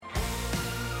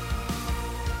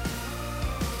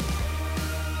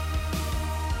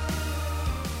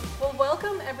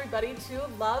Welcome everybody to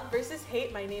Love versus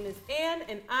Hate. My name is Anne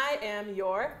and I am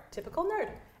your typical nerd.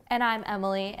 And I'm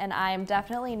Emily and I am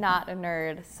definitely not a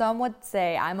nerd. Some would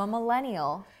say I'm a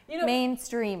millennial,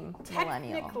 mainstream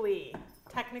millennial.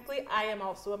 Technically I am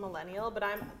also a millennial, but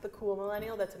I'm the cool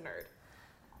millennial that's a nerd.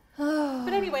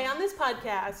 But anyway, on this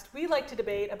podcast, we like to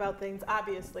debate about things,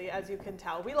 obviously, as you can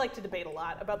tell. We like to debate a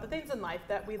lot about the things in life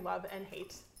that we love and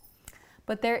hate.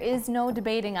 But there is no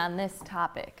debating on this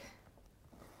topic.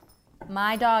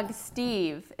 My dog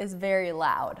Steve is very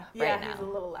loud right now. Yeah, he's a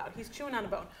little loud. He's chewing on a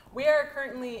bone. We are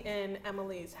currently in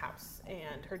Emily's house,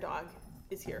 and her dog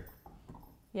is here.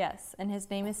 Yes, and his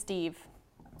name is Steve.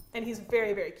 And he's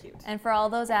very, very cute. And for all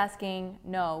those asking,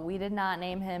 no, we did not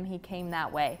name him. He came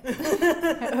that way.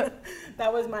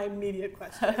 That was my immediate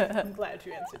question. I'm glad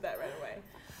you answered that right away.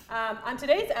 On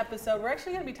today's episode, we're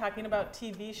actually going to be talking about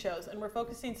TV shows, and we're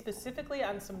focusing specifically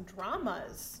on some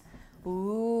dramas.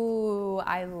 Ooh,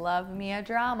 I love me a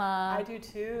drama. I do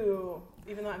too,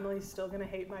 even though Emily's still going to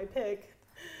hate my pick.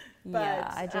 But,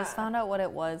 yeah, I just found out what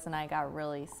it was, and I got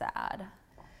really sad.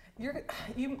 You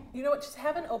know what, just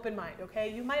have an open mind,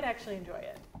 okay? You might actually enjoy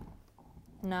it.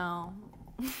 No.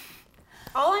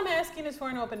 All I'm asking is for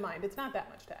an open mind. It's not that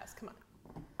much to ask. Come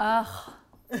on.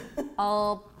 Ugh.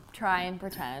 I'll try and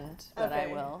pretend that I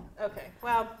will. Okay.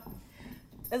 Well,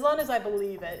 as long as I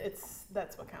believe it,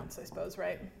 that's what counts, I suppose,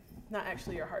 right? Not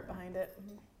actually your heart behind it.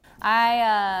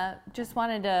 I just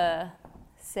wanted to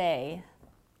say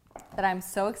that I'm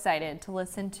so excited to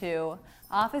listen to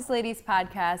Office Ladies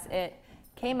podcast. It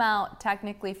came out,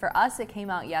 technically for us, it came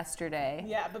out yesterday.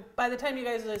 Yeah, but by the time you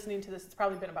guys are listening to this, it's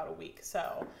probably been about a week.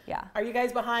 So yeah. Are you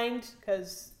guys behind?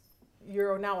 Because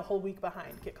you're now a whole week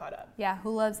behind. Get caught up. Yeah,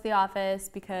 who loves The Office?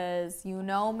 Because you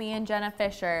know me and Jenna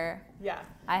Fisher. Yeah.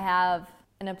 I have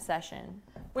an obsession,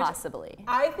 possibly.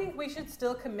 I think we should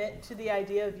still commit to the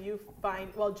idea of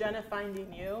Jenna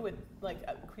finding you with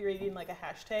creating a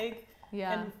hashtag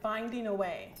and finding a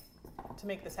way to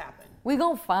make this happen. We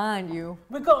gonna find you.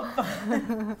 We gonna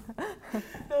find.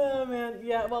 Oh man,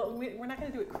 yeah. Well, we're not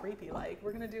gonna do it creepy like.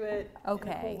 We're gonna do it in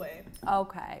a cool way.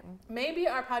 Okay. Maybe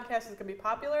our podcast is gonna be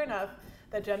popular enough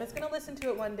that Jenna's gonna listen to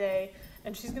it one day,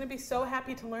 and she's gonna be so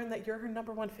happy to learn that you're her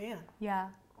 #1 fan. Yeah.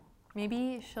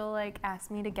 Maybe she'll ask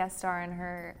me to guest star in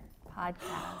her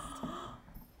podcast.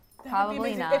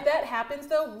 Probably not. If that happens,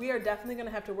 though, we are definitely going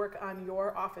to have to work on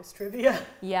your Office trivia.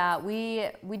 Yeah,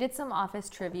 we did some Office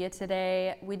trivia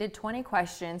today. We did 20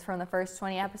 questions from the first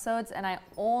 20 episodes, and I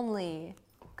only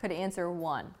could answer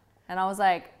one. And I was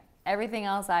like, everything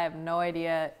else I have no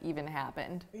idea even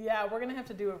happened. Yeah, we're going to have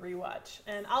to do a rewatch.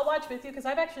 And I'll watch with you because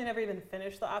I've actually never even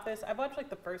finished The Office. I've watched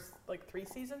the first 3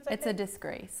 seasons, I think. It's a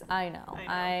disgrace. I know.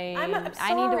 I'm sorry.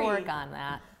 I need to work on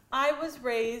that. I was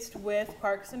raised with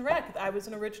Parks and Rec. I was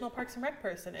an original Parks and Rec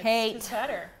person. It's just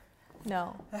better.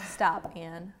 No, stop,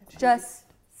 Anne. Just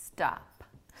stop.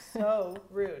 So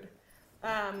rude.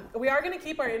 We are going to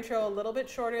keep our intro a little bit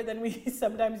shorter than we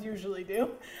sometimes usually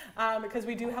do, because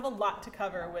we do have a lot to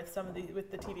cover with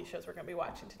the TV shows we're going to be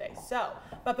watching today.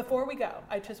 But before we go,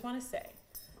 I just want to say,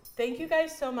 thank you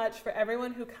guys so much for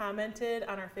everyone who commented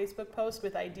on our Facebook post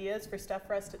with ideas for stuff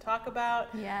for us to talk about.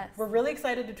 Yes. We're really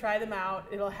excited to try them out.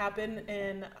 It'll happen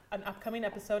in an upcoming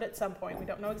episode at some point. We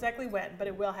don't know exactly when, but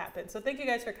it will happen. So thank you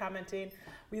guys for commenting.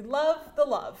 We love the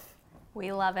love.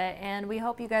 We love it, and we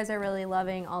hope you guys are really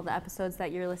loving all the episodes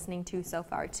that you're listening to so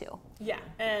far, too. Yeah,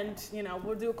 and,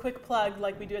 we'll do a quick plug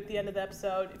like we do at the end of the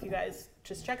episode. If you guys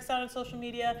just check us out on social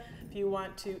media, if you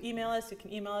want to email us, you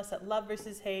can email us at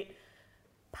loveversushate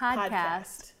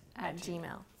podcast at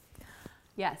gmail.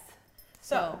 Yes.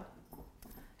 So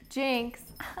jinx.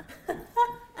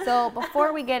 So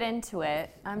before we get into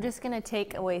it, I'm just going to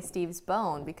take away Steve's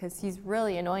bone because he's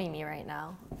really annoying me right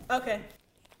now. Okay.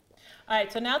 All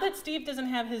right, so now that Steve doesn't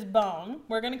have his bone,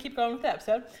 we're going to keep going with the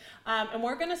episode. And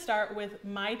we're going to start with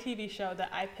my TV show that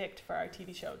I picked for our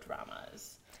TV show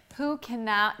dramas. Who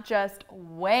cannot just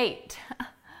wait?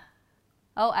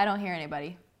 Oh, I don't hear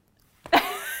anybody.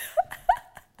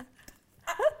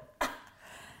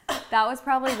 That was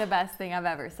probably the best thing I've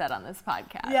ever said on this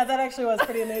podcast. Yeah, that actually was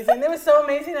pretty amazing. It was so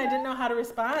amazing I didn't know how to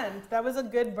respond. That was a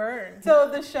good burn. So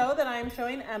the show that I'm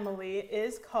showing Emily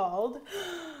is called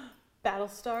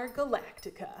Battlestar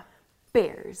Galactica.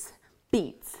 Bears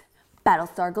beats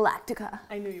Battlestar Galactica.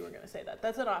 I knew you were going to say that.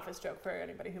 That's an Office joke for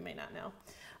anybody who may not know.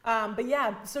 But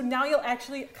yeah, so now you'll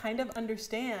actually kind of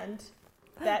understand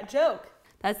that joke.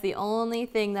 That's the only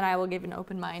thing that I will give an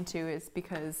open mind to is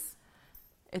because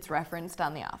it's referenced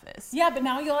on The Office. Yeah, but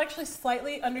now you'll actually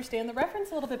slightly understand the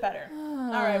reference a little bit better.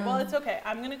 All right, well, it's okay.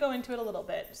 I'm going to go into it a little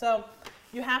bit. So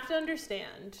you have to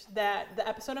understand that the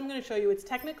episode I'm going to show you, it's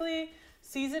technically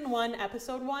season 1,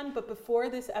 episode 1, but before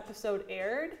this episode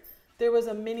aired, there was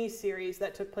a mini series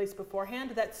that took place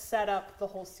beforehand that set up the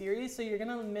whole series. So you're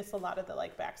gonna miss a lot of the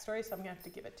like backstory. So I'm gonna have to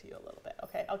give it to you a little bit.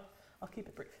 Okay, I'll keep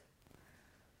it brief.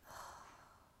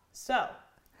 So,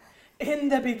 in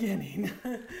the beginning,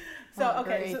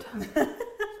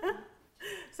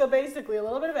 so basically a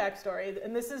little bit of backstory,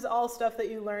 and this is all stuff that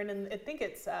you learn, and I think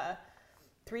it's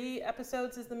 3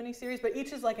 episodes is the miniseries, but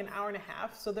each is like an hour and a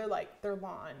half, so they're long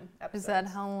episodes. Is that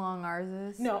how long ours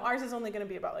is? No, ours is only going to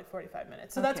be about like 45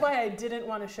 minutes. So that's why I didn't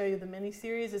want to show you the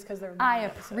miniseries, is because they're long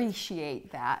episodes.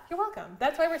 Appreciate that. You're welcome.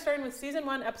 That's why we're starting with season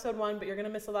 1, episode 1, but you're going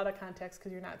to miss a lot of context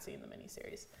because you're not seeing the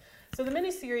miniseries. So the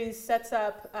miniseries sets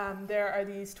up, there are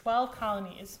these 12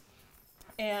 colonies,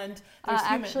 and there's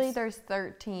humans. Actually, there's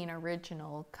 13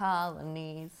 original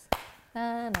colonies.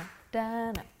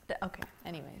 Okay,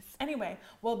 Anyway,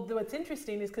 well, what's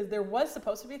interesting is because there was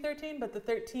supposed to be 13, but the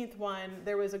 13th one,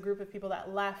 there was a group of people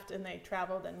that left and they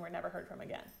traveled and were never heard from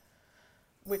again,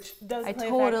 which does play a factor into the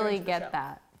show. I totally get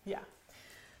that. Yeah.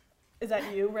 Is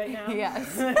that you right now?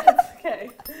 Yes. Okay.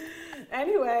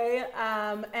 Anyway,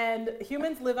 and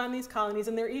humans live on these colonies,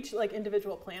 and they're each like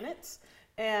individual planets,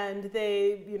 and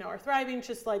they, are thriving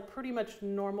just like pretty much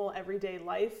normal everyday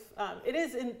life.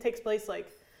 Takes place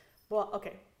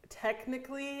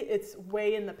technically it's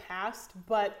way in the past,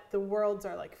 but the worlds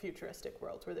are like futuristic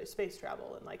worlds where there's space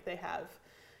travel and like they have,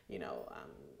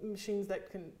 ships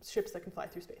that can fly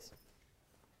through space.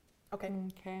 Okay.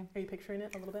 Are you picturing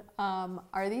it a little bit?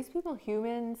 Are these people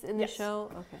humans in the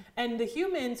show? Okay. And the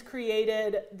humans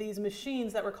created these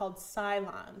machines that were called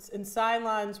Cylons. And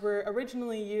Cylons were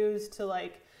originally used to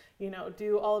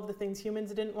do all of the things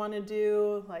humans didn't want to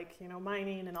do,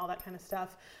 mining and all that kind of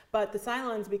stuff. But the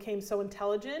Cylons became so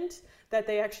intelligent that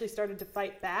they actually started to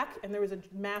fight back. And there was a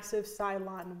massive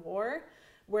Cylon war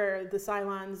where the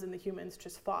Cylons and the humans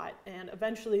just fought. And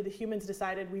eventually the humans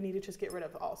decided we need to just get rid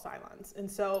of all Cylons. And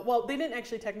so, they didn't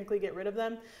actually technically get rid of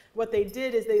them. What they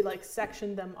did is they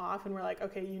sectioned them off and were like,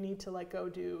 okay, you need to go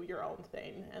do your own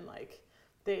thing. And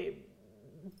they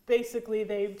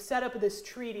set up this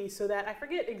treaty so that, I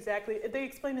forget exactly, they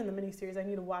explained in the miniseries, I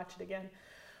need to watch it again.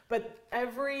 But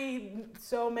every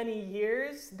so many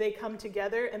years they come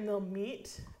together and they'll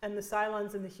meet, and the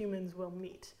Cylons and the humans will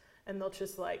meet. And they'll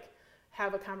just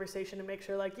have a conversation and make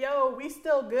sure yo, we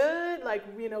still good,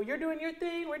 you're doing your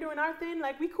thing, we're doing our thing,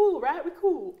 we cool, right? We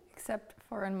cool. Except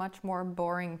for in much more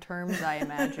boring terms, I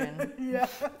imagine. Yeah,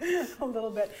 a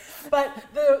little bit. But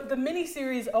the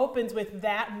miniseries opens with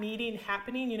that meeting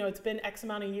happening. It's been X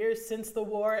amount of years since the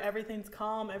war, everything's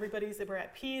calm, we're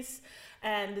at peace,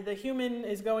 and the human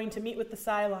is going to meet with the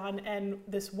Cylon, and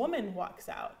this woman walks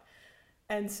out.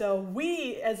 And so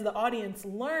we, as the audience,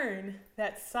 learn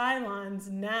that Cylons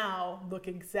now look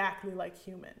exactly like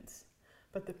humans,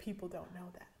 but the people don't know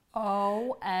that.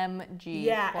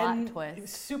 OMG, plot twist.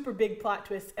 Super big plot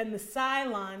twist. And the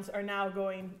Cylons are now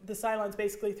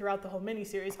basically throughout the whole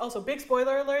miniseries. Also, big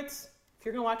spoiler alerts. If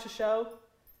you're going to watch a show,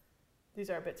 these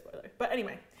are a bit spoiler. But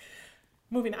anyway,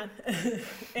 moving on.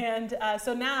 And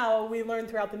so now we learn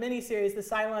throughout the miniseries, the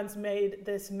Cylons made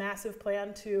this massive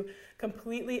plan to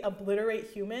completely obliterate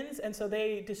humans. And so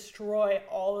they destroy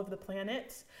all of the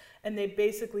planets, and they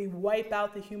basically wipe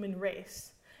out the human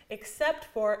race, except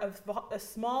for a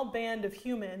small band of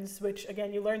humans, which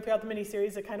again, you learn throughout the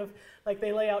miniseries, that kind of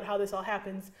they lay out how this all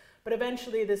happens. But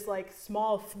eventually this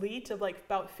small fleet of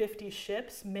about 50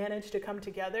 ships managed to come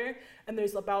together, and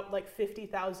there's about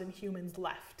 50,000 humans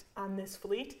left on this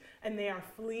fleet, and they are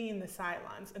fleeing the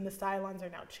Cylons, and the Cylons are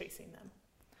now chasing them.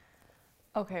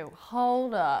 Okay,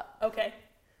 hold up. Okay.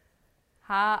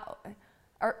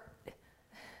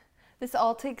 This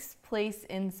all takes place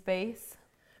in space?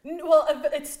 Well,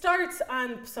 it starts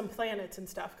on some planets and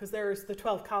stuff, because there's the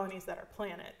 12 colonies that are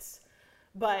planets,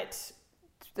 but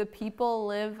the people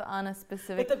live on a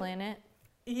specific planet?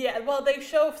 Yeah, well, they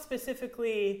show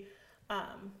specifically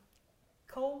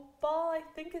Cobalt, I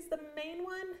think, is the main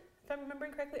one, if I'm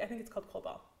remembering correctly. I think it's called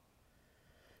Cobalt.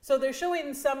 So they're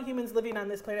showing some humans living on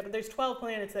this planet, but there's 12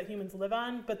 planets that humans live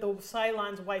on, but the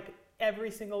Cylons wipe every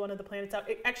single one of the planets out.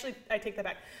 Actually, I take that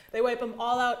back. They wipe them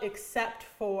all out except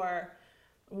for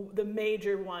the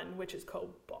major one, which is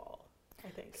Cobalt, I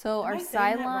think. So are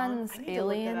Cylons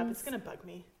aliens? It's going to bug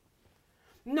me.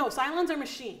 No, Cylons are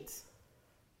machines.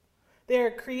 They're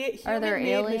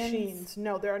human-made machines.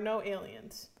 No, there are no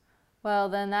aliens. Well,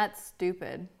 then that's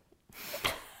stupid.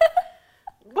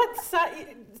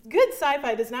 Good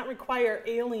sci-fi does not require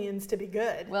aliens to be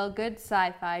good. Well, good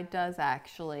sci-fi does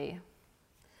actually.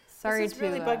 Sorry this is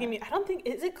really bugging me. I don't think,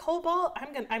 is it cobalt?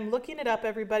 I'm looking it up,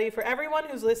 everybody. For everyone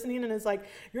who's listening and is like,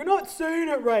 you're not saying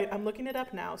it right. I'm looking it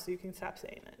up now so you can stop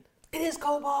saying it. It is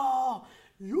cobalt.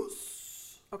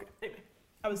 Yes. Okay, anyway,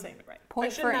 I was saying it right.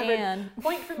 Point for Anne.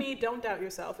 Point for me, don't doubt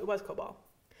yourself. It was cobalt.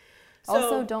 So,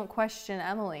 also, don't question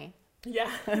Emily.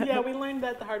 Yeah, we learned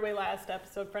that the hard way last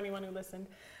episode for anyone who listened.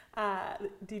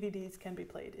 DVDs can be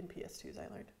played in PS2s, I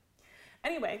learned.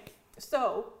 Anyway,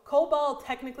 so Cobalt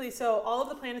technically, so all of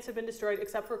the planets have been destroyed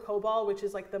except for Cobalt, which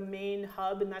is like the main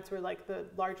hub, and that's where like the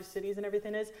largest cities and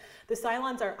everything is. The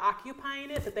Cylons are occupying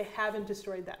it, but they haven't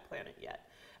destroyed that planet yet.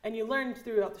 And you learned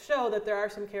throughout the show that there are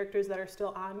some characters that are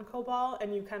still on Cobalt,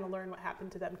 and you kind of learn what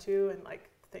happened to them too, and like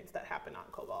things that happen on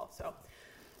Cobalt. So,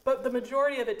 but the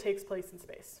majority of it takes place in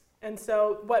space. And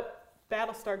so what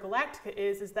Battlestar Galactica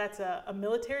is that's a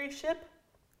military ship,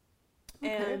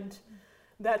 and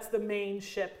that's the main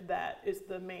ship that is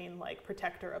the main like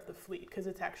protector of the fleet, because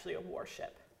it's actually a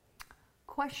warship.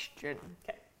 Question.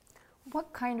 Okay.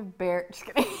 What kind of bear? Just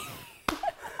kidding.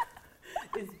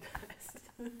 Is best.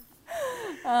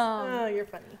 Oh, you're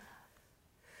funny.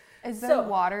 Is there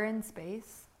water in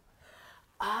space?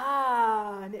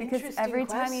 An because interesting every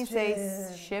question. time you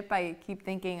say ship, I keep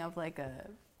thinking of like a,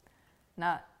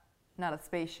 not a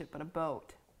spaceship, but a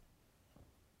boat.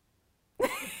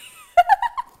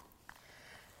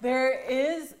 There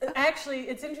is, actually,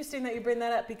 it's interesting that you bring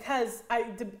that up, because I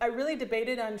really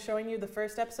debated on showing you the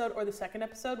first episode or the second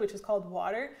episode, which is called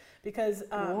Water, because...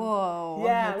 Whoa,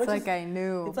 yeah, it's like I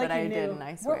knew, but I didn't,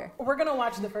 I swear. We're going to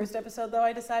watch the first episode, though,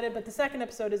 I decided, but the second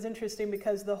episode is interesting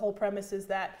because the whole premise is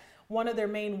that one of their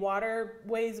main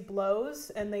waterways blows,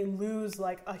 and they lose,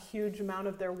 like, a huge amount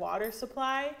of their water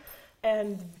supply,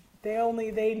 and...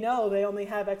 They know they only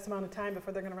have X amount of time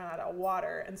before they're going to run out of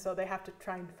water, and so they have to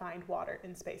try and find water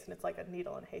in space, and it's like a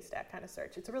needle in a haystack kind of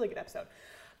search. It's a really good episode.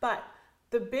 But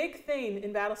the big thing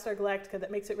in Battlestar Galactica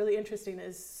that makes it really interesting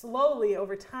is slowly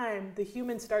over time, the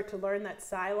humans start to learn that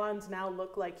Cylons now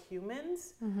look like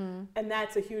humans, and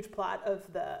that's a huge plot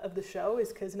of the show,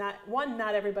 is because not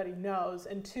everybody knows,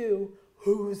 and two,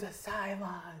 who's a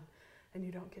Cylon? And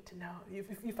you don't get to know.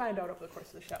 You find out over the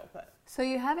course of the show. But so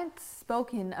you haven't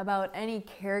spoken about any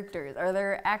characters. Are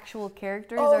there actual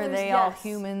characters, or are they all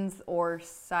humans or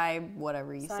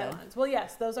whatever you said? Well,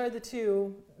 yes, those are the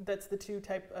two. That's the two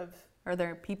type of... Are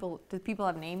there people, do people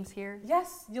have names here?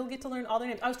 Yes, you'll get to learn all their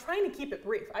names. I was trying to keep it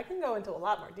brief. I can go into a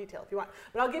lot more detail if you want.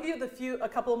 But I'll give you a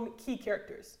couple key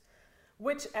characters.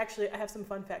 Which, actually, I have some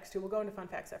fun facts, too. We'll go into fun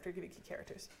facts after I give you key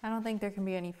characters. I don't think there can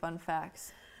be any fun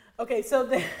facts. Okay, so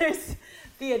there's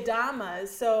the Adamas.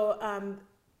 So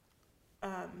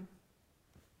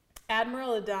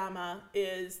Admiral Adama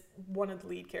is one of the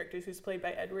lead characters, who's played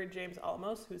by Edward James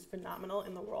Olmos, who's phenomenal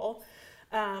in the role.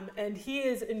 And he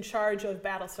is in charge of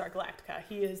Battlestar Galactica.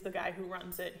 He is the guy who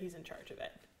runs it. He's in charge of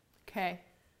it. Okay.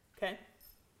 Okay.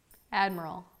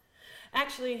 Admiral.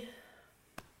 Actually,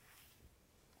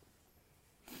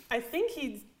 I think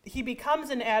he becomes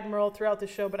an admiral throughout the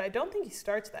show, but I don't think he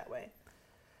starts that way.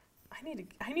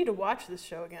 I need to watch this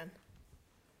show again.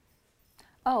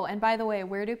 Oh, and by the way,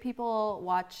 where do people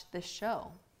watch this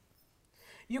show?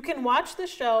 You can watch the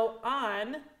show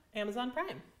on Amazon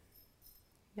Prime.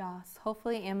 Yes.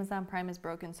 Hopefully Amazon Prime is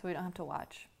broken so we don't have to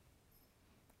watch.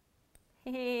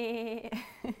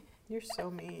 You're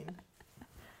so mean.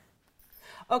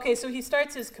 Okay, so he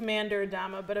starts as Commander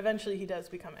Adama, but eventually he does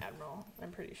become Admiral,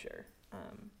 I'm pretty sure.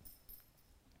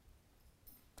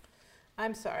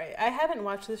 I'm sorry. I haven't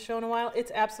watched this show in a while.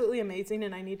 It's absolutely amazing,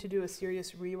 and I need to do a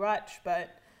serious rewatch,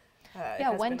 but yeah,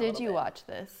 when did you watch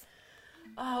this?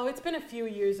 Oh, it's been a few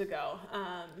years ago.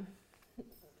 I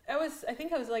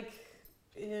think I was like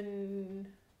in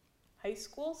high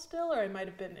school still, or I might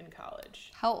have been in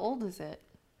college. How old is it?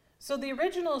 So the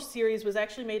original series was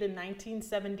actually made in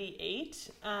 1978,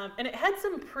 and it had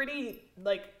some pretty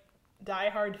like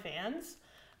diehard fans,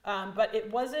 but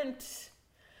it wasn't.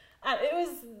 It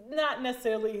was not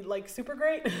necessarily like super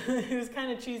great. It was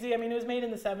kind of cheesy. I mean, it was made in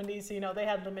the 70s, so they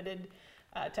had limited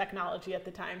technology at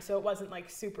the time, so it wasn't like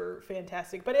super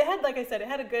fantastic. But it had, like I said, it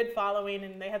had a good following,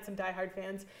 and they had some diehard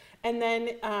fans. And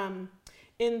then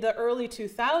in the early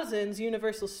 2000s,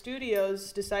 Universal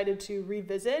Studios decided to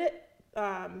revisit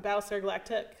Battlestar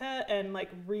Galactica and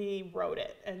like rewrote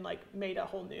it and like made a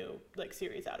whole new like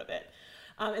series out of it.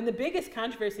 And the biggest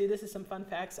controversy, this is some fun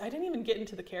facts, I didn't even get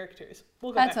into the characters.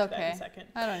 We'll go back to that in a second.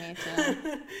 I don't need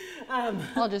to.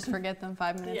 I'll just forget them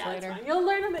 5 minutes later. That's fine. You'll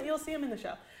learn them, you'll see them in the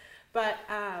show. But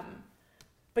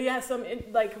yeah,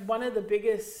 like one of the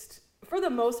biggest, for the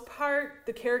most part,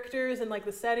 the characters and like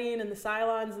the setting and the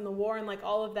Cylons and the war and like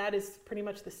all of that is pretty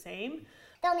much the same.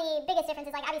 The only biggest difference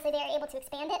is, like, obviously they're able to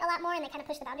expand it a lot more and they kind of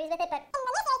push the boundaries with it, but in the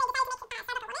new series, they decided to make it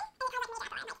set up a woman, and they call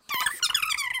that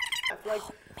Maid After. Like,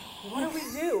 what do we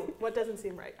do? What doesn't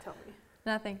seem right? Tell me.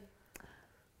 Nothing.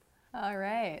 All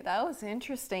right, that was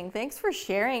interesting. Thanks for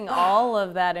sharing all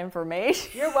of that information.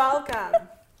 You're welcome.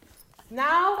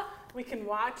 Now we can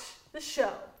watch the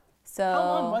show. So how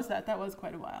long was that? That was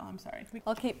quite a while. I'm sorry.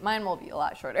 Okay, mine will be a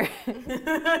lot shorter.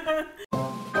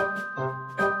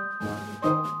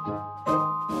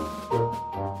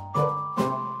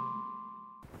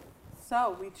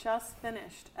 So we just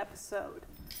finished episode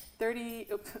 30.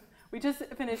 We just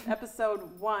finished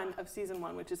episode 1 of season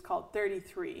 1, which is called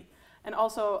 33. And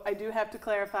also, I do have to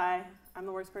clarify, I'm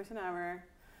the worst person ever.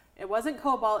 It wasn't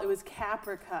Cobalt, it was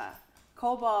Caprica.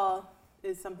 Cobalt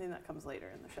is something that comes later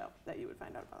in the show that you would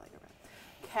find out about later.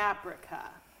 Caprica.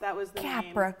 That was the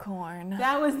Capricorn. name.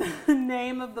 That was the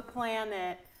name of the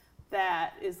planet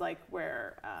that is like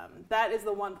where, that is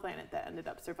the one planet that ended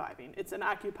up surviving. It's an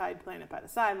occupied planet by the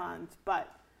Cylons,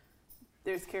 but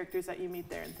there's characters that you meet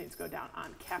there and things go down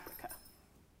on Caprica.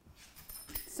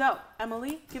 So,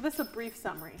 Emily, give us a brief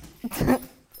summary.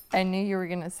 I knew you were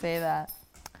going to say that.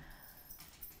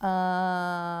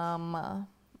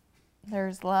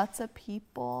 There's lots of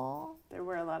people. There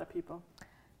were a lot of people.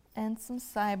 And some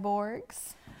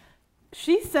cyborgs.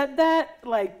 She said that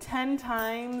like 10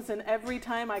 times, and every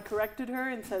time I corrected her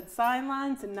and said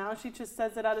Cylons, and now she just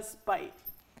says it out of spite.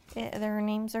 Their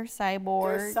names are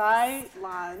cyborgs. They're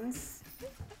Cylons.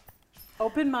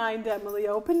 Open mind, Emily,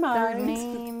 open mind. Their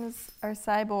names are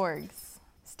cyborgs.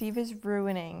 Steve is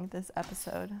ruining this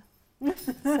episode.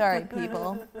 Sorry,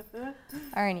 people.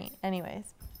 Alrighty,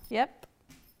 anyways. Yep,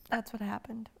 that's what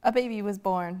happened. A baby was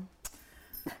born.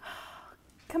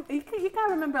 You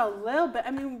gotta remember a little bit.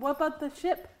 I mean, what about the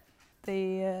ship?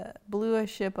 They blew a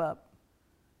ship up.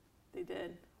 They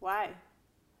did. Why?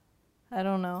 I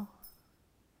don't know.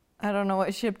 I don't know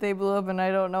what ship they blew up, and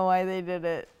I don't know why they did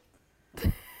it.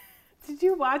 Did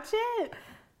you watch it?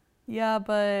 Yeah,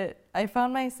 but I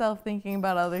found myself thinking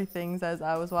about other things as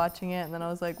I was watching it, and then I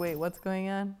was like, wait, what's going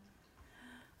on?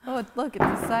 Oh, look, it's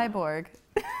a cyborg.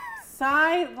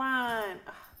 Cylon.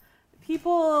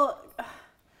 People,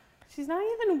 she's not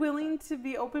even willing to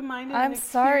be open-minded. I'm and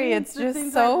sorry, it's the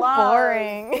just so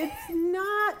boring. It's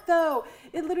not, though.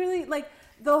 It literally, like,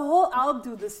 the whole, I'll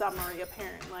do the summary,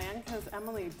 apparently, because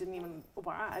Emily didn't even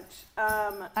watch.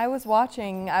 I was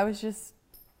watching,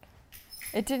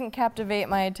 it didn't captivate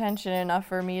my attention enough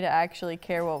for me to actually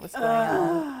care what was going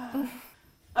on.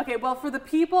 Okay, well, for the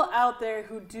people out there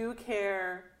who do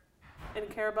care and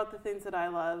care about the things that I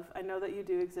love, I know that you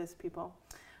do exist, people.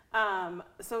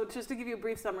 So just to give you a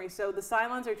brief summary, so the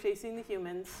Cylons are chasing the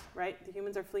humans, right? The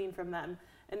humans are fleeing from them.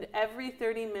 And every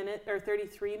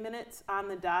 33 minutes on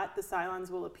the dot, the Cylons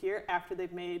will appear after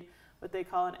they've made what they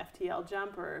call an FTL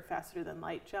jump, or faster than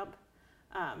light jump.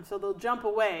 So they'll jump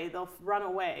away, they'll run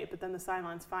away, but then the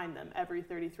Cylons find them every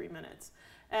 33 minutes.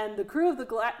 And the crew of the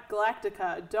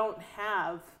Galactica don't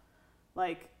have,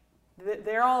 like,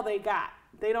 they're all they got.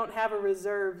 They don't have a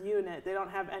reserve unit. They don't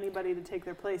have anybody to take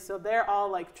their place. So they're all,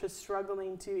 like, just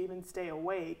struggling to even stay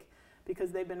awake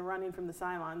because they've been running from the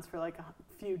Cylons for, like, a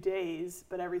few days,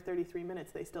 but every 33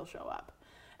 minutes they still show up.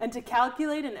 And to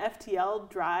calculate an FTL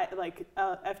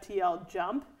FTL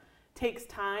jump takes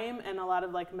time and a lot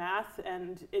of like math,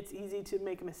 and it's easy to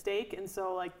make a mistake. And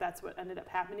so like that's what ended up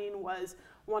happening was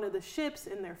one of the ships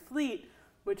in their fleet,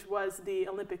 which was the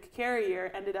Olympic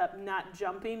carrier, ended up not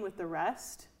jumping with the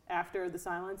rest after the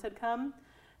Cylons had come,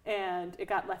 and it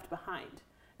got left behind.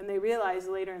 And they realized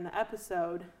later in the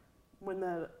episode, when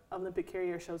the Olympic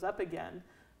carrier shows up again,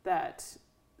 that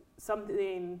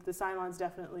the Cylons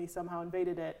definitely somehow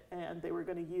invaded it, and they were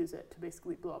going to use it to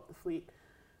basically blow up the fleet.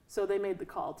 So they made the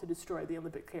call to destroy the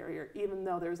Olympic carrier, even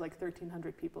though there's like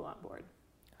 1,300 people on board.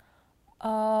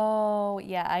 Oh,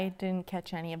 yeah, I didn't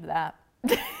catch any of that.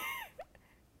 Okay.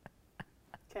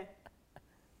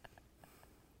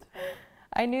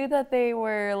 I knew that they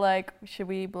were like, should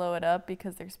we blow it up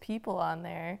because there's people on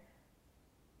there?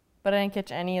 But I didn't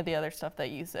catch any of the other stuff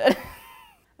that you said.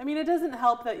 I mean, it doesn't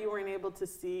help that you weren't able to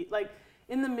see, like,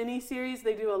 in the miniseries,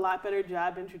 they do a lot better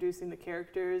job introducing the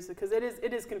characters, because it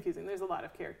is confusing. There's a lot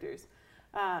of characters.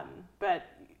 But,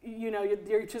 you know,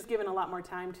 you're just given a lot more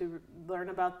time to learn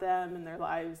about them and their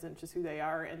lives and just who they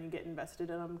are, and you get invested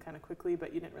in them kind of quickly,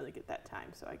 but you didn't really get that time,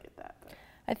 so I get that. But.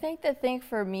 I think the thing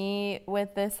for me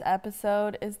with this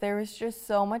episode is there was just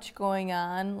so much going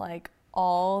on, like,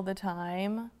 all the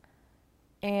time.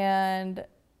 And,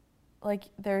 like,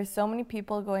 there's so many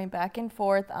people going back and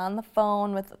forth on the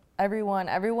phone with everyone.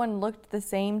 Everyone looked the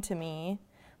same to me.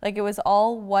 Like, it was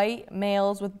all white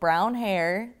males with brown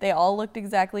hair. They all looked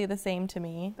exactly the same to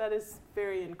me. That is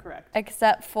very incorrect.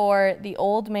 Except for the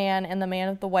old man and the man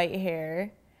with the white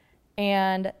hair,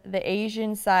 and the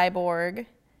Asian cyborg,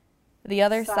 the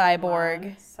other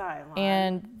cyborg,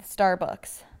 and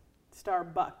Starbucks.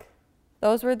 Starbuck.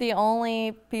 Those were the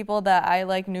only people that I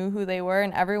like knew who they were,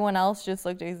 and everyone else just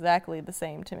looked exactly the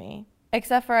same to me.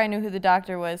 Except for I knew who the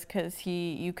doctor was because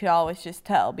you could always just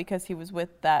tell because he was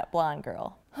with that blonde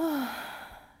girl.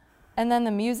 And then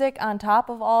the music on top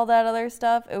of all that other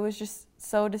stuff, it was just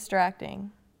so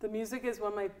distracting. The music is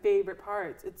one of my favorite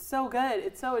parts. It's so good.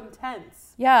 It's so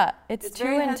intense. Yeah, it's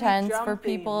too intense for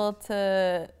people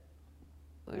to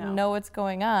know what's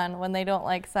going on when they don't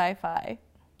like sci-fi.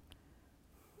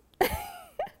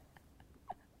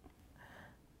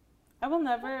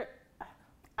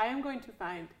 I am going to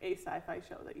find a sci-fi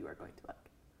show that you are going to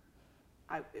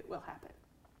like. It will happen.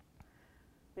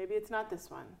 Maybe it's not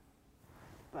this one,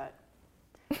 but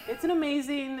it's an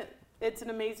amazing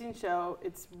show.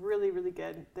 It's really, really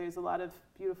good. There's a lot of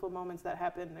beautiful moments that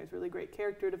happen. There's really great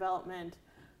character development.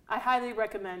 I highly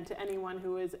recommend to anyone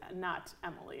who is not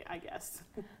Emily, I guess.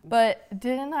 But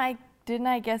didn't I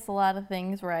guess a lot of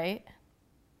things right?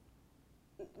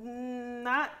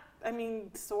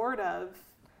 Sort of.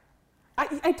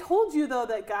 I told you, though,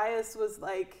 that Gaius was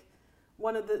like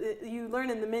one of the, you learn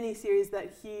in the miniseries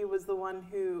that he was the one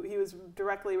he was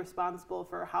directly responsible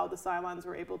for how the Cylons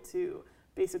were able to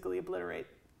basically obliterate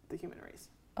the human race.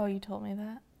 Oh, you told me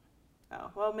that? Oh,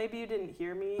 well, maybe you didn't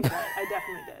hear me, but I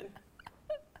definitely did.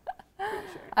 Pretty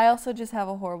sure. I also just have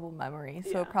a horrible memory,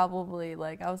 so probably,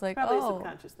 like, I was like, probably a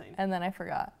subconscious thing. And then I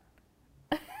forgot.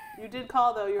 You did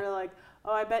call, though. You were like,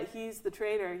 oh, I bet he's the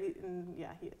traitor.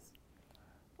 Yeah, he is.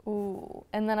 Ooh.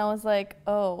 And then I was like,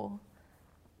 oh,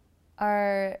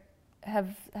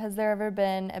 has there ever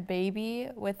been a baby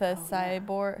with a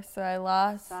cyborg,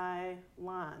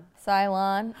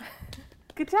 Cylon?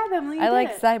 Good job, Emily. I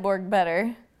like cyborg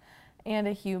better. And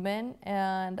a human,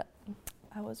 and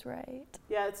I was right.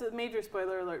 Yeah, it's a major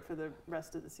spoiler alert for the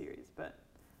rest of the series, but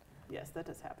yes, that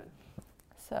does happen.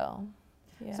 So,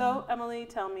 yeah. So, Emily,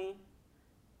 tell me,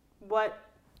 what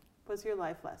was your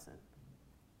life lesson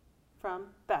from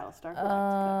Battlestar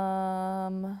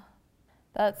Galactica?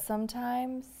 That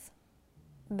sometimes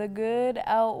the good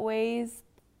outweighs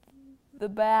the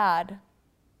bad.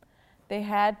 They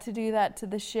had to do that to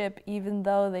the ship, even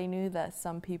though they knew that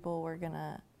some people were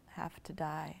gonna have to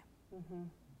die. Mm-hmm.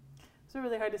 It's a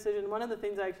really hard decision. One of the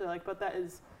things I actually like about that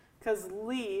is because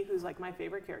Lee, who's like my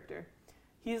favorite character,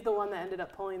 he's the one that ended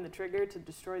up pulling the trigger to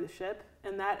destroy the ship,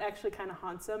 and that actually kind of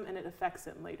haunts him, and it affects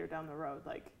him later down the road.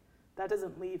 Like, that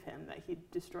doesn't leave him that he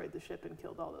destroyed the ship and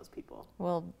killed all those people.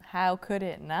 Well, how could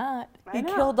it not? He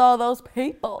killed all those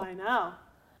people. I know.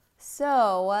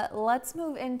 So let's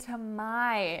move into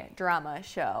my drama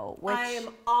show. Which I am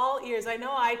all ears. I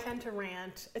know I tend to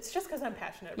rant. It's just because I'm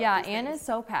passionate about these Anne things. is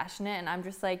so passionate, and I'm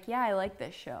just like, yeah, I like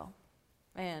this show.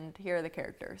 And here are the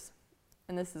characters.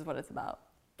 And this is what it's about.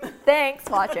 Thanks,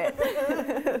 watch it.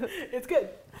 It's good.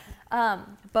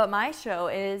 But my show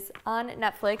is on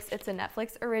Netflix. It's a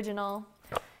Netflix original,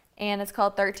 and it's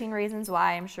called 13 Reasons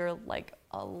Why. I'm sure like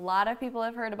a lot of people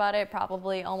have heard about it,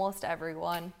 probably almost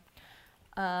everyone.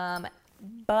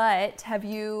 But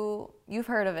you've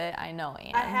heard of it, I know,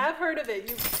 Anne. I have heard of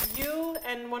it. You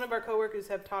and one of our coworkers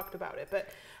have talked about it, but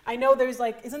I know there's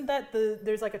like,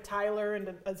 there's like a Tyler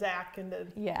and a Zach and a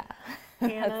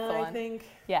Hannah, I think.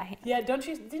 Yeah. Yeah,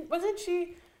 wasn't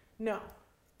she? No.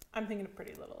 I'm thinking of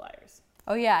Pretty Little Liars.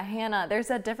 Oh yeah, Hannah. There's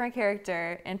a different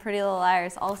character in Pretty Little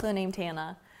Liars also named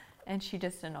Hannah, and she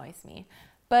just annoys me.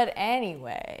 But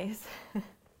anyways,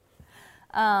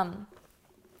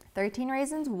 13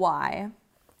 Reasons Why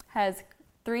has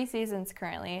 3 seasons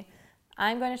currently.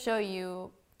 I'm going to show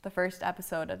you the first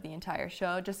episode of the entire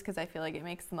show just because I feel like it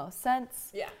makes the most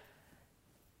sense. Yeah.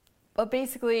 But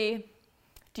basically,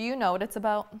 do you know what it's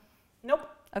about? Nope.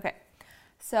 Okay.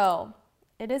 So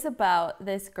it is about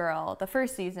this girl, the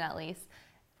first season at least,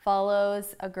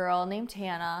 follows a girl named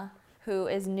Hannah who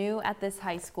is new at this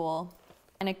high school,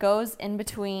 and it goes in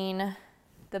between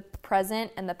the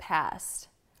present and the past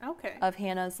of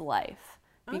Hannah's life.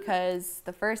 Because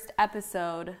the first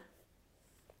episode,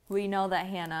 we know that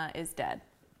Hannah is dead.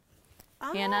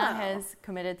 Hannah has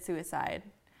committed suicide.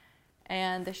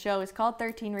 And the show is called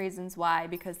 13 Reasons Why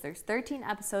because there's 13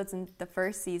 episodes in the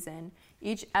first season.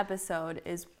 Each episode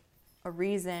is a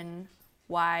reason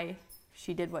why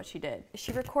she did what she did.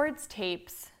 She records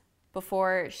tapes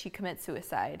before she commits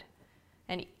suicide.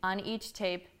 And on each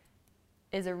tape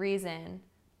is a reason,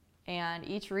 and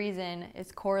each reason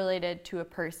is correlated to a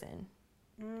person.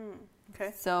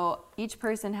 Okay. So each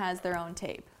person has their own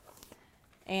tape.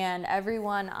 And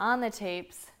everyone on the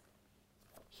tapes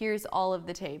hears all of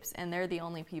the tapes, and they're the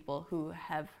only people who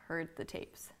have heard the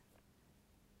tapes.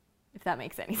 If that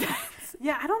makes any sense.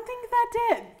 Yeah, I don't think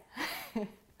that did.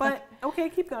 But, okay,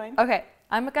 keep going. Okay,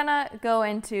 I'm gonna go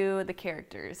into the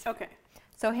characters. Okay.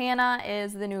 So Hannah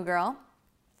is the new girl,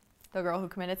 the girl who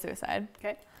committed suicide.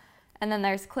 Okay. And then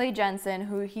there's Clay Jensen,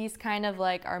 who he's kind of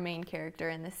like our main character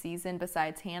in this season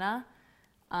besides Hannah.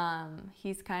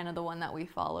 He's kind of the one that we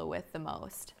follow with the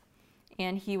most.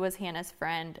 And he was Hannah's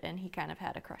friend, and he kind of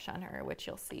had a crush on her, which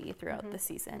you'll see throughout the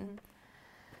season.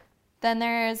 Then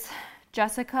there's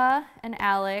Jessica and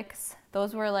Alex.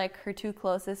 Those were like her two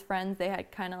closest friends. They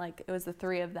had kind of like, it was the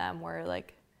three of them were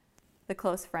like the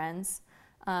close friends.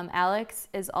 Alex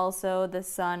is also the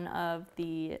son of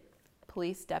the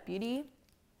police deputy.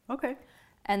 Okay.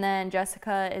 And then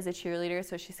Jessica is a cheerleader,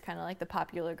 so she's kind of like the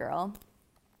popular girl.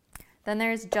 Then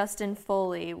there's Justin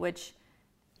Foley, which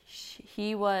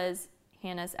he was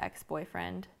Hannah's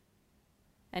ex-boyfriend.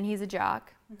 And he's a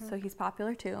jock, so he's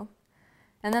popular too.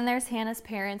 And then there's Hannah's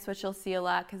parents, which you'll see a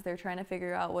lot because they're trying to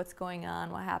figure out what's going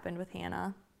on, what happened with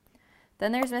Hannah.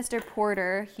 Then there's Mr.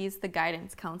 Porter. He's the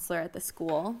guidance counselor at the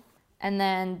school. And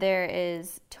then there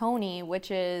is Tony,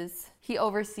 which is, he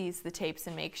oversees the tapes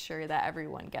and makes sure that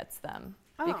everyone gets them.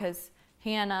 Oh. Because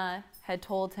Hannah had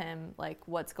told him, like,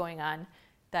 what's going on,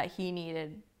 that she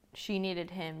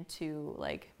needed him to,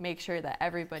 like, make sure that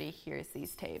everybody hears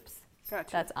these tapes.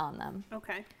 Gotcha. That's on them.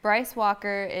 Okay. Bryce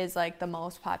Walker is like the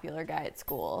most popular guy at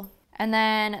school. And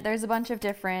then there's a bunch of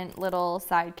different little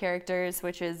side characters,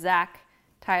 which is Zach,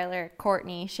 Tyler,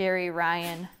 Courtney, Sherry,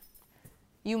 Ryan.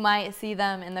 You might see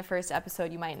them in the first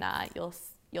episode, you might not.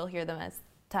 You'll hear them as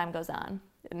time goes on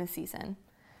in the season.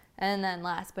 And then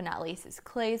last but not least is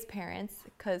Clay's parents,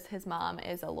 because his mom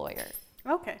is a lawyer.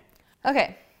 Okay.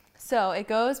 Okay, so it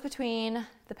goes between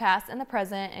the past and the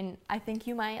present, and I think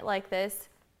you might like this.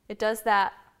 It does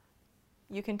that.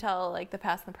 You can tell like the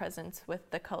past and the present with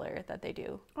the color that they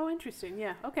do. Oh, interesting.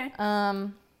 Yeah. Okay.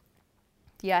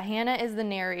 Yeah, Hannah is the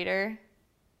narrator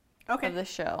of the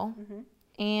show.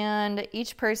 And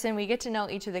each person, we get to know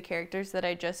each of the characters that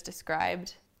I just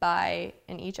described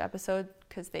in each episode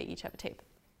because they each have a tape.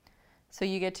 So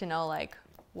you get to know like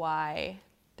why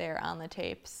they're on the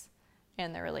tapes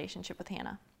and their relationship with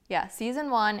Hannah. Yeah, season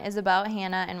 1 is about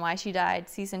Hannah and why she died.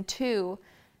 Season 2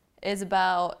 is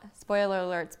about, spoiler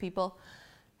alerts, people.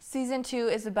 Season 2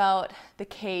 is about the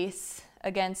case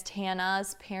against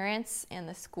Hannah's parents and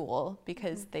the school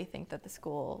because they think that the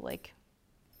school, like,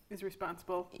 is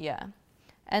responsible. Yeah.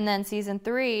 And then season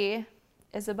 3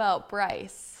 is about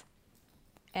Bryce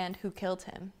and who killed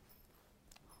him.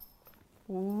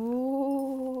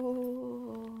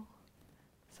 Ooh.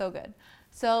 So good.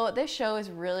 So this show is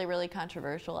really, really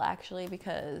controversial, actually,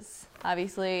 because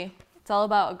obviously it's all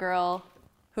about a girl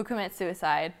who commits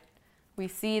suicide. We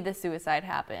see the suicide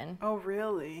happen. Oh,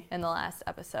 really? In the last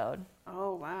episode.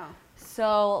 Oh, wow.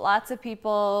 So lots of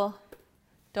people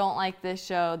don't like this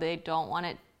show. They don't want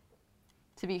it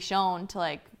to be shown to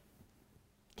like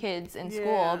kids in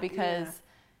school because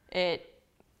it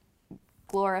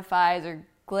glorifies or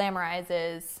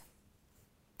glamorizes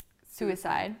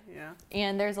suicide. Yeah.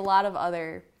 And there's a lot of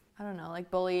other, I don't know, like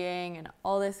bullying and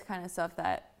all this kind of stuff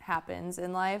that happens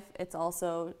in life. It's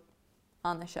also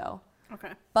on the show.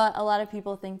 Okay. But a lot of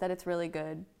people think that it's really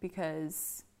good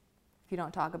because if you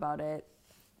don't talk about it,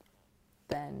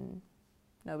 then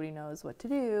nobody knows what to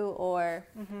do, or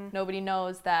nobody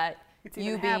knows that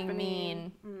you being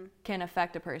mean can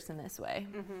affect a person this way.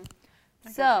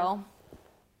 So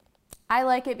I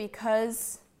like it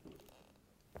because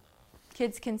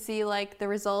kids can see like the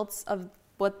results of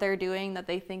what they're doing that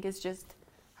they think is just,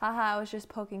 haha, I was just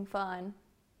poking fun.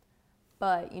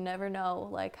 But you never know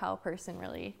like how a person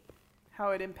really...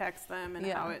 How it impacts them and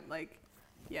how it like,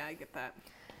 yeah, I get that.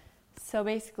 So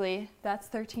basically, that's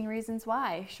 13 Reasons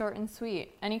Why. Short and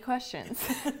sweet. Any questions?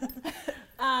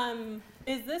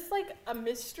 Is this like a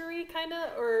mystery kind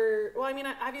of, or, well, I mean,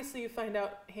 obviously you find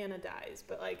out Hannah dies,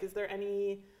 but like, is there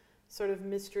any sort of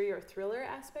mystery or thriller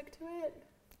aspect to it?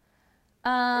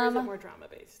 Or is it more drama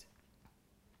based?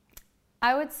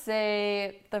 I would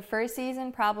say the first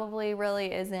season probably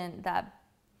really isn't that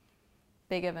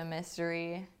big of a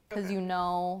mystery because you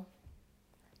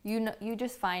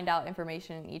just find out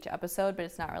information in each episode, but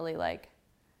it's not really like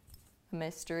a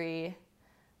mystery.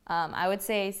 I would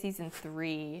say season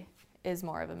 3 is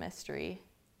more of a mystery.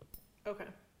 Okay.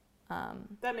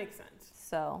 That makes sense.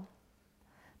 So,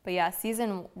 but yeah,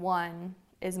 season 1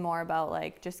 is more about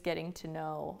like just getting to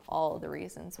know all the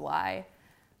reasons why.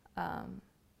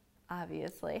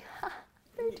 Obviously.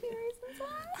 13 Reasons Why.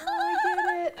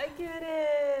 Oh, I get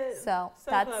it. So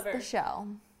that's clever. The show.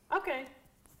 Okay.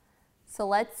 So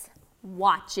let's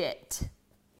watch it.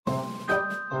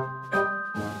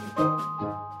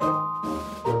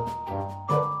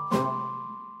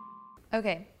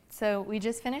 Okay, so we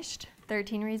just finished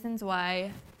 13 Reasons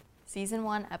Why, Season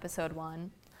 1, Episode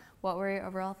 1. What were your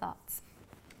overall thoughts?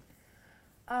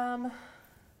 Well,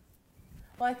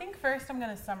 I think first I'm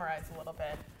going to summarize a little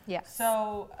bit. Yeah.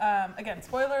 So, again,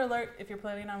 spoiler alert if you're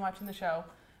planning on watching the show,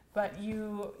 but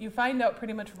you find out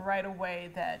pretty much right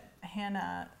away that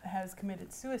Hannah has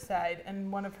committed suicide,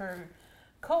 and one of her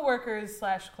co-workers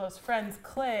 / close friends,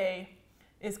 Clay,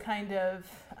 is kind of,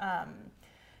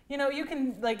 you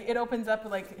can, like, it opens up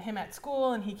like him at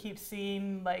school, and he keeps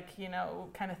seeing, like,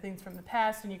 kind of things from the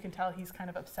past, and you can tell he's kind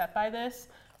of upset by this,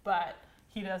 but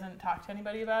he doesn't talk to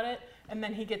anybody about it. And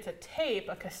then he gets a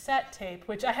cassette tape,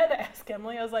 which I had to ask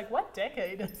Emily. I was like, what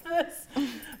decade is this?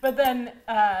 But then,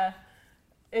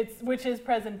 which is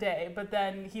present day, but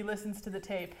then he listens to the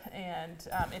tape, and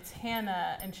it's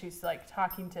Hannah, and she's like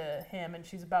talking to him, and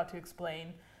she's about to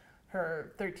explain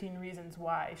her 13 reasons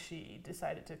why she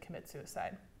decided to commit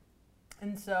suicide.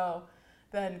 And so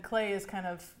then Clay is kind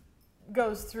of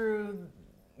goes through,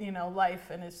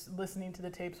 life and is listening to the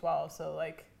tapes while also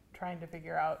like trying to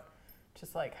figure out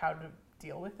just like how to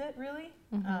deal with it, really.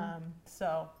 Mm-hmm.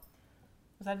 So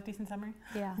was that a decent summary?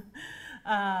 Yeah.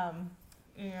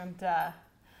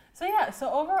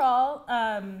 So overall,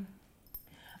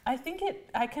 I think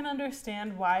I can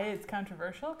understand why it's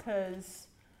controversial, because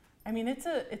I mean it's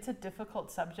a difficult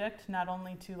subject, not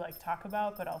only to like talk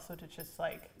about, but also to just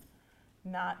like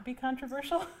not be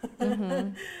controversial.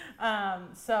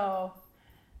 Mm-hmm. So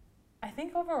I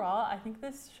think overall, I think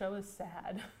this show is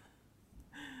sad.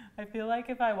 I feel like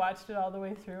if I watched it all the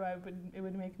way through, it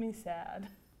would make me sad.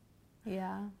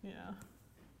 Yeah. Yeah.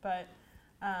 But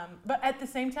at the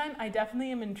same time, I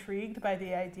definitely am intrigued by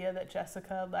the idea that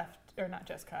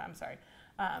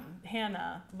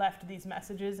Hannah left these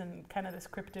messages in kind of this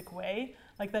cryptic way.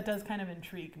 Like, that does kind of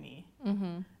intrigue me. Mm-hmm.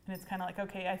 And it's kind of like,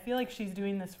 okay, I feel like she's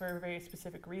doing this for a very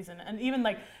specific reason. And even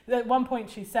like at one point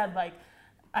she said, like,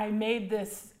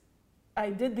 I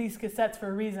did these cassettes for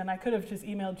a reason. I could have just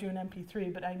emailed you an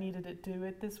MP3, but I needed to do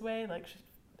it this way. Like,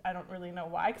 I don't really know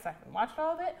why, because I haven't watched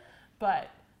all of it, but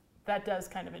that does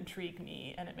kind of intrigue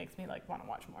me, and it makes me like want to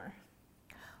watch more.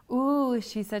 Ooh,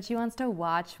 she said she wants to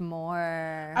watch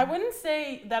more. I wouldn't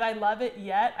say that I love it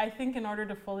yet. I think in order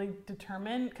to fully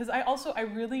determine, because I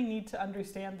really need to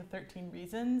understand the 13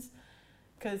 reasons,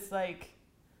 because like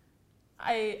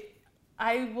I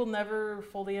will never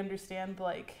fully understand,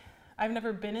 like, I've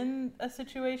never been in a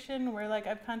situation where like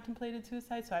I've contemplated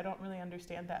suicide, so I don't really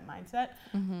understand that mindset.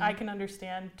 Mm-hmm. I can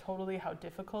understand totally how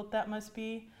difficult that must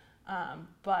be,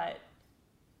 but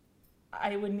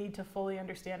I would need to fully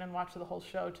understand and watch the whole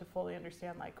show to fully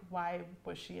understand, like, why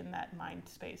was she in that mind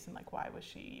space, and like why was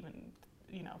she even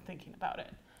thinking about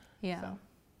it. Yeah. So.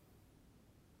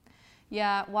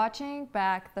 Yeah, watching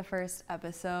back the first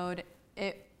episode,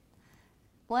 it,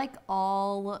 like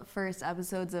all first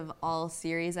episodes of all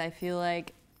series, I feel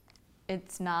like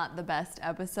it's not the best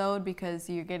episode because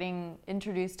you're getting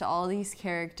introduced to all these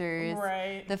characters.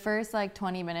 Right. The first like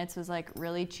 20 minutes was like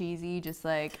really cheesy, just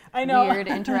like I know. weird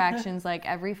interactions. Like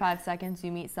every 5 seconds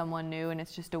you meet someone new and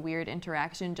it's just a weird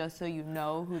interaction just so you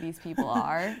know who these people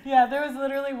are. Yeah, there was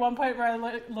literally one point where I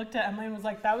looked at Emily and was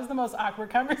like, that was the most awkward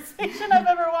conversation I've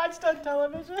ever watched on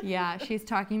television. Yeah, she's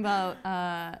talking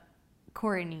about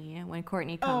Courtney, when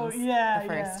Courtney comes the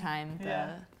first time.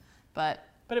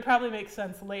 But it probably makes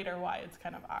sense later why it's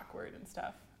kind of awkward and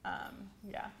stuff.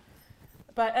 Yeah.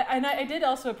 But I did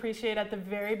also appreciate at the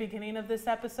very beginning of this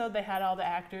episode, they had all the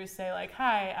actors say like,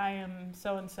 hi, I am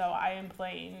so-and-so, I am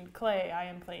playing Clay, I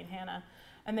am playing Hannah.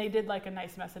 And they did like a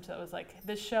nice message that was like,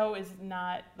 this show is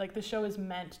not, like the show is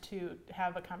meant to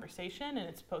have a conversation and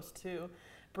it's supposed to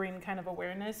bring kind of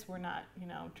awareness. We're not,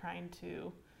 trying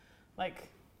to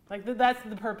that's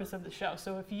the purpose of the show.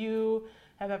 So if you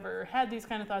have ever had these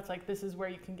kind of thoughts, like this is where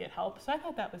you can get help. So I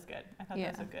thought that was good. I thought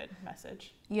that was a good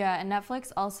message. Yeah, and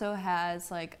Netflix also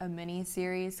has like a mini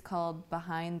series called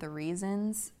Behind the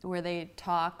Reasons where they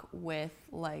talk with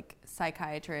like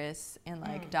psychiatrists and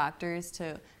like doctors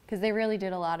because they really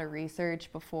did a lot of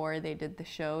research before they did the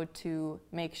show to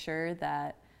make sure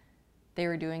that they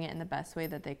were doing it in the best way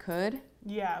that they could.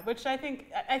 Yeah, which I think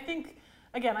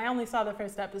again, I only saw the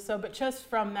first episode, but just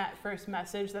from that first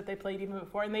message that they played even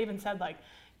before, and they even said, like,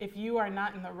 if you are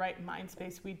not in the right mind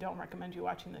space, we don't recommend you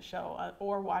watching the show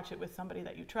or watch it with somebody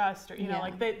that you trust, or,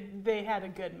 like, they had a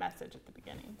good message at the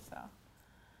beginning, so.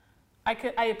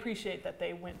 I appreciate that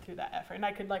they went through that effort. And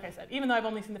I could, like I said, even though I've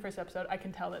only seen the first episode, I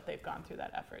can tell that they've gone through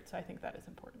that effort. So I think that is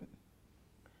important.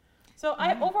 So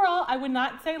overall, I would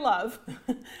not say love,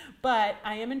 but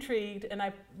I am intrigued and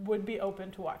I would be open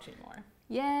to watching more.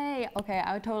 Yay. Okay,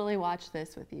 I would totally watch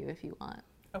this with you if you want.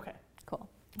 Okay. Cool.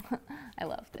 I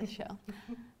love this show.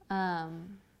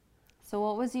 So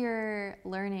what was your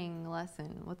learning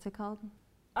lesson? What's it called?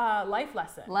 Life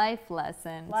lesson. Life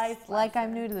lessons. Life like lesson.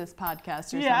 I'm new to this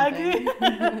podcast or something.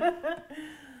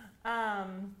 Yeah.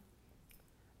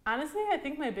 Honestly, I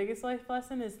think my biggest life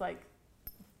lesson is like,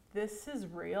 this is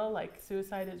real, like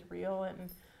suicide is real, and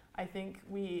I think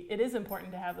it is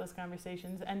important to have those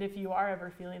conversations, and if you are ever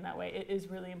feeling that way, it is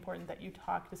really important that you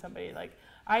talk to somebody. Like,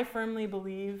 I firmly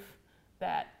believe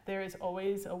that there is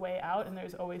always a way out, and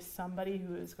there's always somebody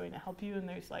who is going to help you, and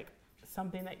there's like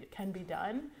something that can be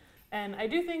done. And I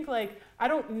do think, like, I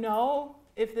don't know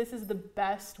if this is the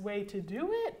best way to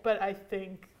do it, but I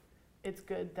think it's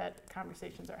good that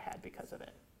conversations are had because of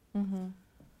it. Mm-hmm.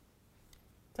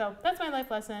 So that's my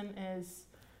life lesson, is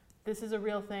this is a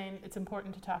real thing. It's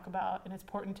important to talk about, and it's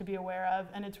important to be aware of,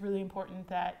 and it's really important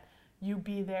that you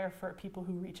be there for people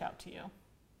who reach out to you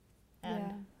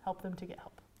and help them to get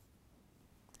help.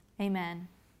 Amen.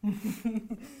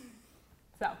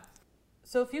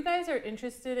 So if you guys are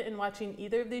interested in watching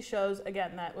either of these shows,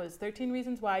 again, that was 13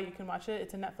 Reasons Why. You can watch it.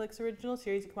 It's a Netflix original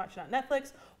series. You can watch it on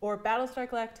Netflix, or Battlestar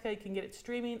Galactica. You can get it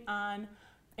streaming on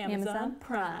Amazon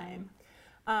Prime.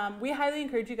 We highly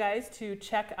encourage you guys to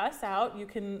check us out. You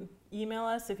can email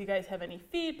us if you guys have any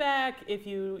feedback. If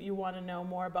you want to know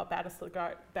more about Battlestar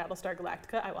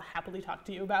Galactica, I will happily talk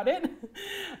to you about it.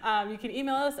 You can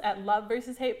email us at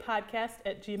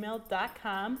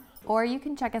loveversushatepodcast@gmail.com. Or you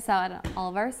can check us out on all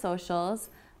of our socials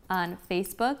on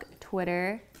Facebook,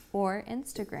 Twitter, or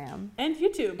Instagram. And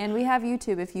YouTube. And we have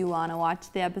YouTube if you want to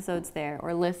watch the episodes there,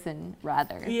 or listen,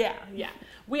 rather. Yeah.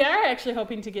 We are actually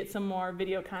hoping to get some more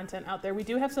video content out there. We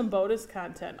do have some bonus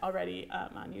content already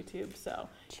on YouTube, so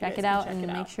check it out and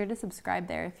make sure to subscribe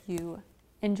there if you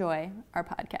enjoy our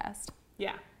podcast.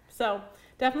 Yeah, so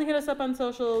definitely hit us up on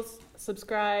socials,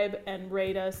 subscribe, and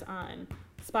rate us on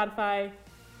Spotify,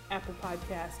 Apple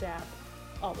Podcast app,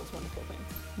 all those wonderful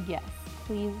things. Yes,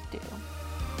 please do.